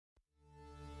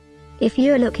If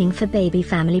you're looking for baby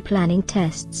family planning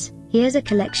tests, here's a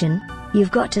collection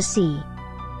you've got to see.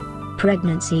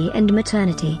 Pregnancy and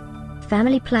Maternity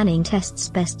Family Planning Tests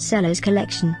Bestsellers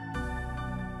Collection.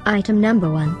 Item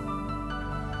number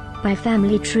 1. By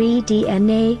Family Tree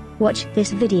DNA. Watch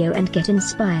this video and get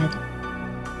inspired.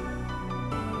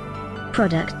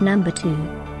 Product number 2.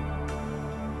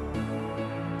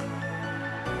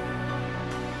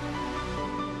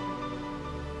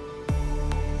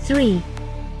 Three.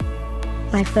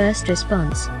 By First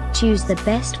Response. Choose the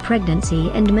best pregnancy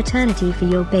and maternity for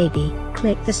your baby.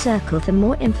 Click the circle for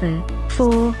more info.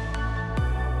 4.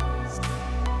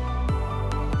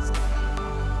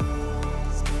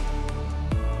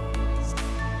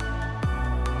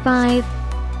 Five.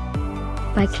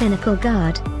 By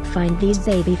Clinicalguard. Find these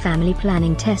baby family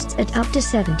planning tests at up to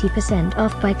 70%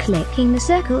 off by clicking the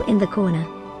circle in the corner.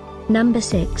 Number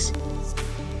 6.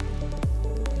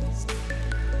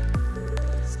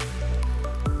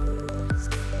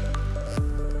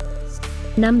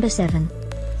 Number 7.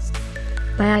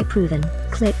 By iProven.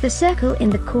 Click the circle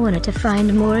in the corner to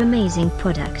find more amazing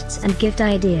products and gift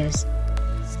ideas.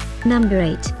 Number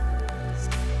 8.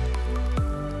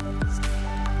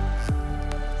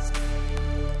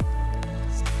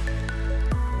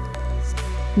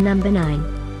 Number 9.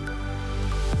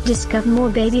 Discover more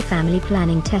baby family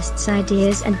planning tests,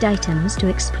 ideas and items to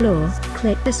explore.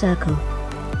 Click the circle.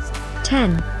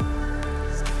 10.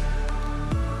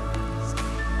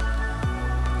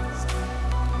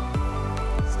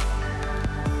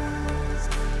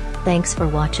 Thanks for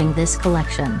watching this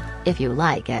collection. If you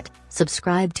like it,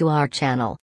 subscribe to our channel.